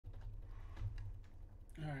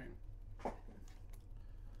All right.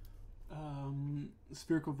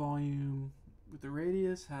 Spherical volume with the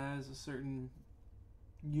radius has a certain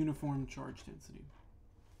uniform charge density.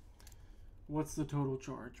 What's the total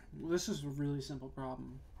charge? Well, this is a really simple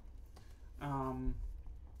problem.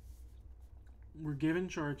 We're given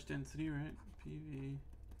charge density, right? PV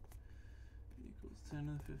equals 10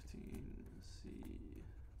 to the 15 C.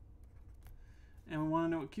 And we want to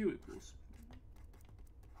know what Q equals.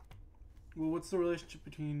 Well, what's the relationship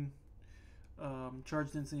between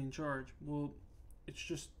charge density and charge? Well, it's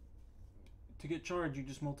just, to get charge, you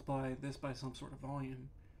just multiply this by some sort of volume.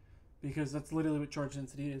 Because that's literally what charge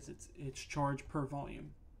density is. It's charge per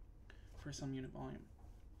volume for some unit volume.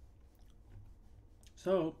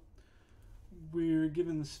 So we're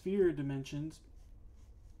given the sphere dimensions.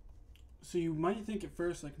 So you might think at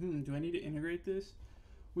first, like, do I need to integrate this?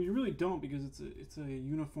 Well, you really don't, because it's a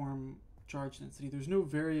uniform charge density. There's no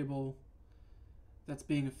variable that's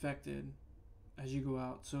being affected as you go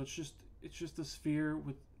out. So it's just a sphere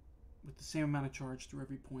with the same amount of charge through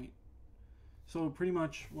every point. So pretty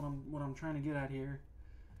much what I'm trying to get at here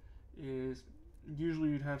is, usually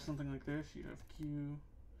you'd have something like this. You'd have Q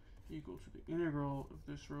equal to the integral of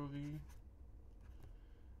this rho v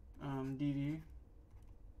dv.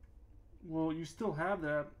 Well, you still have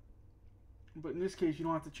that, but in this case you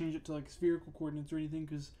don't have to change it to like spherical coordinates or anything,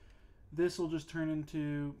 because this will just turn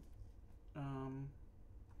into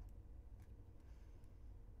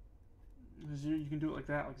you can do it like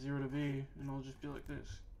that, like 0 to v, and it'll just be like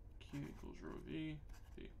this: Q equals rho v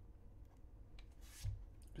v.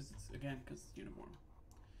 Because it's uniform.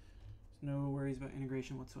 There's no worries about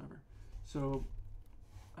integration whatsoever. So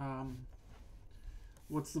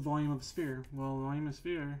what's the volume of a sphere? Well, the volume of a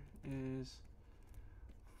sphere is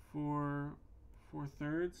 4/3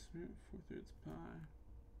 pi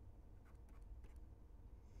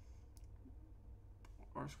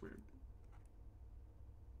r squared,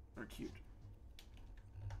 or cubed.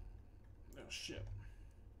 Oh shit.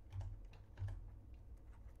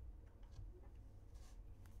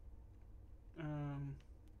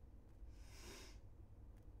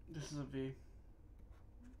 This is a V.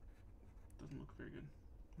 Doesn't look very good.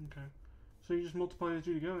 Okay. So you just multiply the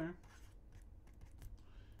two together.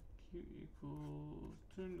 Q equals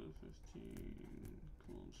 10 to the 15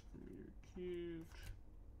 coulombs per meter cubed.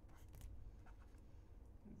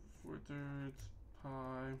 4/3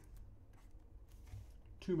 pi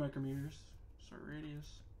 2 micrometers, sorry,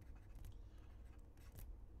 radius,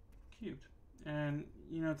 cubed. And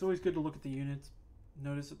you know, it's always good to look at the units.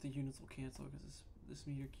 Notice that the units will cancel, because this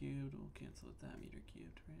meter cubed will cancel with that meter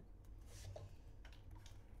cubed, right?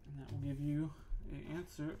 And that will give you an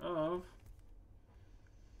answer of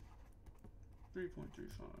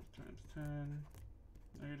 3.35 times 10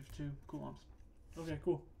 negative 2 coulombs. Okay,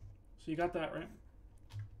 cool. So you got that, right?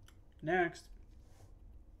 Next,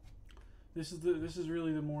 this is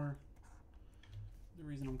really the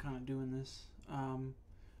reason I'm kind of doing this,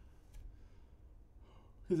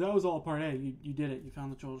 because that was all part A. You did it. You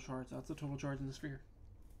found the total charge. That's the total charge in the sphere.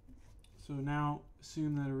 So now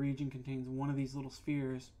assume that a region contains one of these little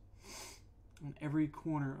spheres on every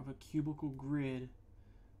corner of a cubical grid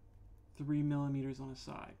 3 millimeters on a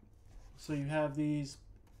side. So you have these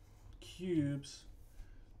cubes.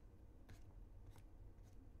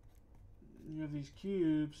 You have these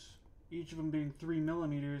cubes, each of them being 3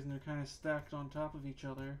 millimeters, and they're kind of stacked on top of each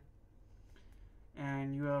other.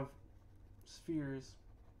 And you have spheres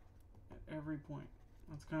at every point.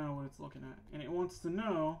 That's kind of what it's looking at. And it wants to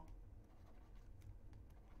know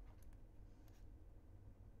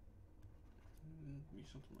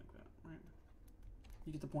something like that, right?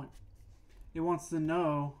 You get the point. It wants to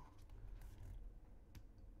know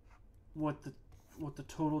what the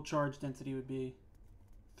total charge density would be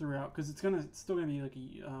throughout, because it's still gonna be like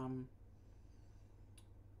a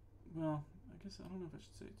well, I guess I don't know if I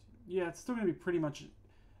should say it. Yeah, it's still gonna be pretty much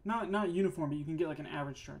not uniform, but you can get like an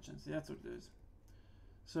average charge density. That's what it is.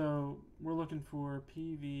 So we're looking for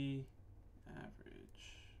PV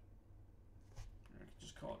average. Or I could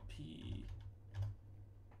just call it P.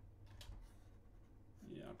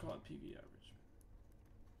 Yeah, I'll call it PV average.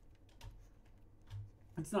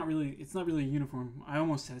 It's not really uniform. I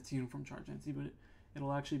almost said it's uniform charge density, but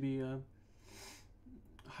it'll actually be a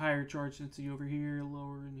higher charge density over here,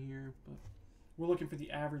 lower in here. But we're looking for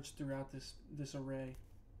the average throughout this array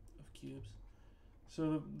of cubes.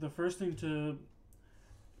 So the first thing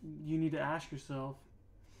you need to ask yourself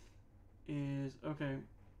is, okay,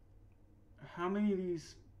 how many of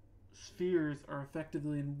these spheres are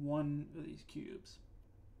effectively in one of these cubes?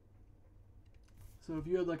 So if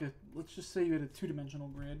you had like let's just say you had a 2-dimensional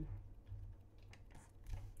grid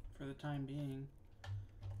for the time being.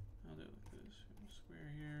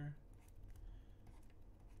 square here,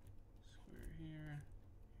 square here,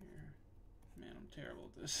 here. Man, I'm terrible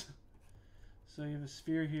at this. So you have a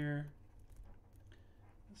sphere here,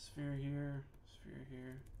 a sphere here, sphere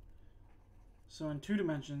here. So in 2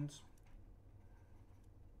 dimensions,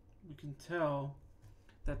 we can tell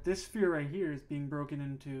that this sphere right here is being broken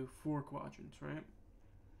into 4 quadrants, right?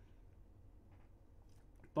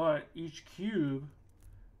 But each cube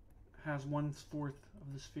has 1/4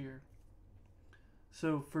 of the sphere.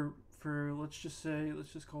 So for let's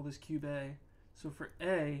just call this cube A. So for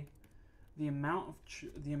A, the amount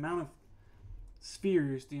of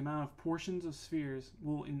spheres, the amount of portions of spheres,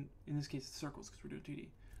 will in this case it's circles because we're doing 2D,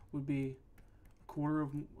 would be 1/4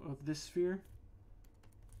 of this sphere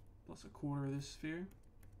plus 1/4 of this sphere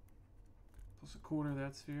plus 1/4 of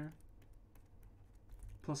that sphere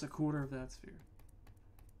plus 1/4 of that sphere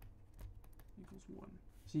equals 1.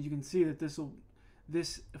 So you can see that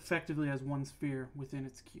this effectively has 1 sphere within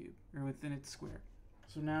its cube, or within its square.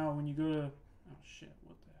 So now when you go to, oh shit,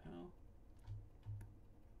 what the hell?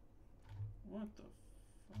 What the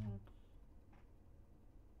fuck?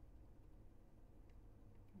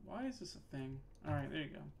 Why is this a thing? Alright, there you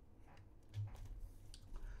go.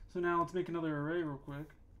 So now let's make another array real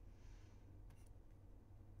quick.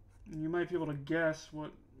 And you might be able to guess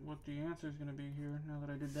what the answer is going to be here now that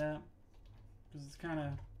I did that. Because it's kind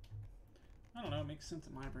of, I don't know, it makes sense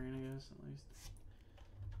in my brain, I guess, at least.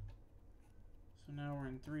 So now we're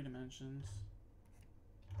in 3 dimensions.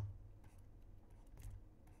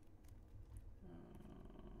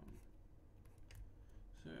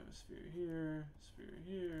 So I have a sphere here, sphere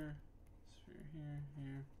here, sphere here,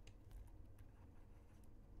 here,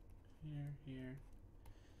 here,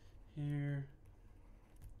 here,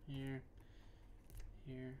 here,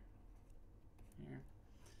 here, here.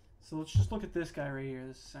 So let's just look at this guy right here,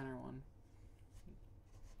 this center one.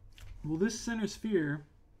 Well, this center sphere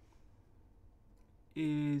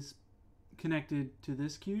is connected to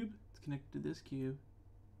this cube. It's connected to this cube.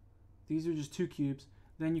 These are just 2 cubes.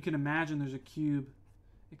 Then you can imagine there's a cube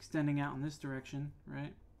extending out in this direction,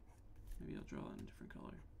 right? Maybe I'll draw that in a different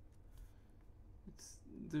color.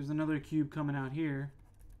 There's another cube coming out here.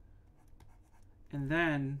 And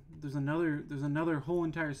then there's another whole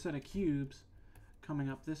entire set of cubes coming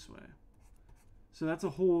up this way. So that's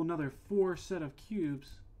a whole another 4 set of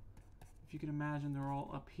cubes. If you can imagine, they're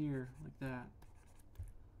all up here like that.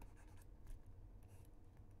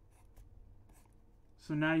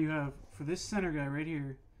 So now you have, for this center guy right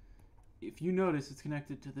here, if you notice, it's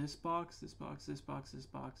connected to this box, this box, this box, this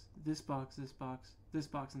box, this box, this box, this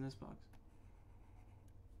box, and this box.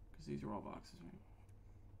 Because these are all boxes, right?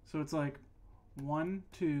 So it's like 1,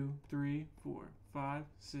 2, 3, 4, 5,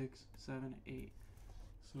 6, 7, 8.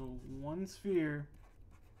 So 1 sphere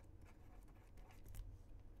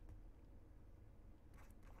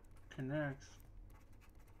connects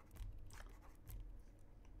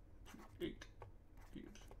to 8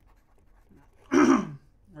 cubes.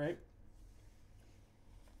 Right?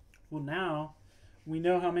 Well, now we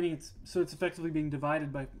know how many so it's effectively being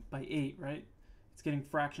divided by 8, right? It's getting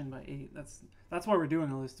fractioned by 8. That's why we're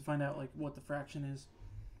doing all this, to find out like what the fraction is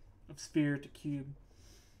of sphere to cube.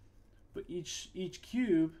 But each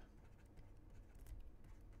cube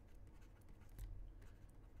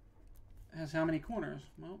has how many corners?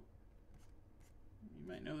 Well, you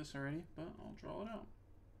might know this already, but I'll draw it out.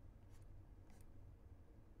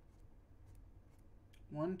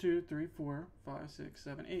 1, 2, 3, 4, 5, 6,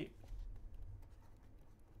 7, 8.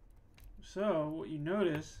 So what you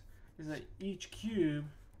notice is that each cube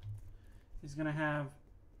is going to have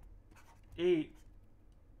 8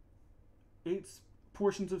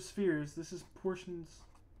 portions of spheres. This is portions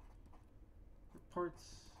or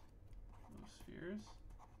parts of spheres.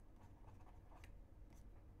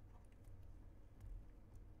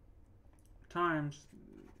 Times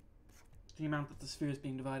the amount that the sphere is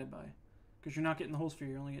being divided by. Because you're not getting the whole sphere,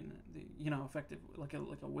 you're only getting the, effective, like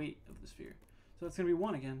a weight of the sphere. So that's going to be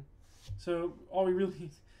 1 again. So all we really,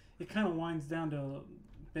 it kind of winds down to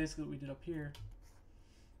basically what we did up here.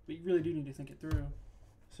 But you really do need to think it through.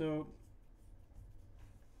 So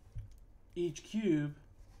each cube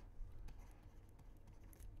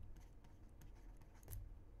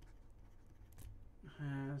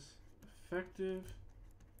has effective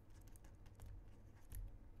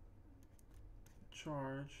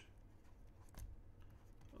charge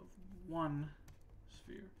of 1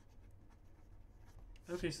 sphere.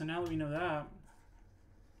 Okay, so now that we know that,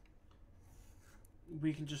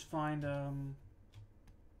 we can just find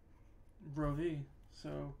rho v.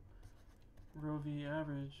 So rho v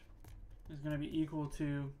average is going to be equal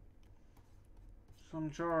to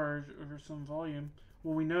some charge over some volume.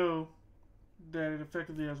 Well, we know that it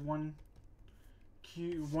effectively has one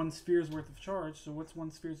sphere's worth of charge. So what's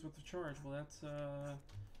one sphere's worth of charge? Well, that's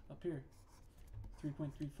up here.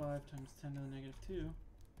 3.35 times 10 to the negative 2.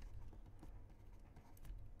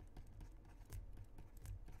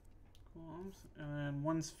 Coulombs. And then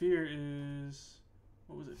one sphere is,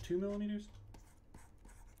 what was it, 2 millimeters?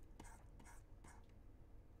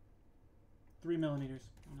 3 millimeters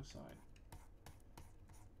on the side.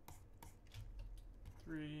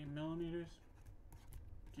 3 millimeters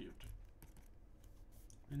cubed.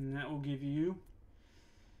 And that will give you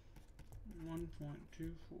 1.24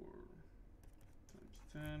 times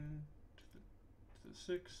 10 to the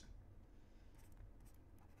 6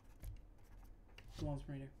 coulombs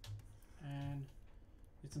per meter. And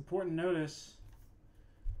it's important to notice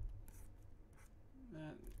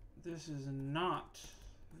that this is not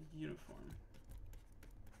uniform.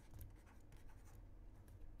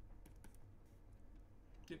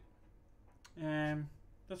 Yep. And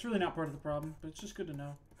that's really not part of the problem, but it's just good to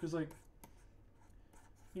know. Because, like,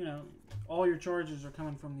 you know, all your charges are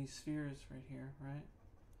coming from these spheres right here, right?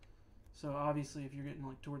 So obviously if you're getting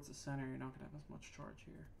like towards the center, you're not going to have as much charge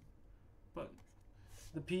here. But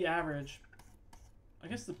the P average, I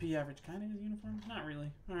guess the P average kind of is uniform. Not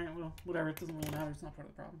really. All right, well, whatever. It doesn't really matter. It's not part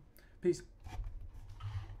of the problem. Peace.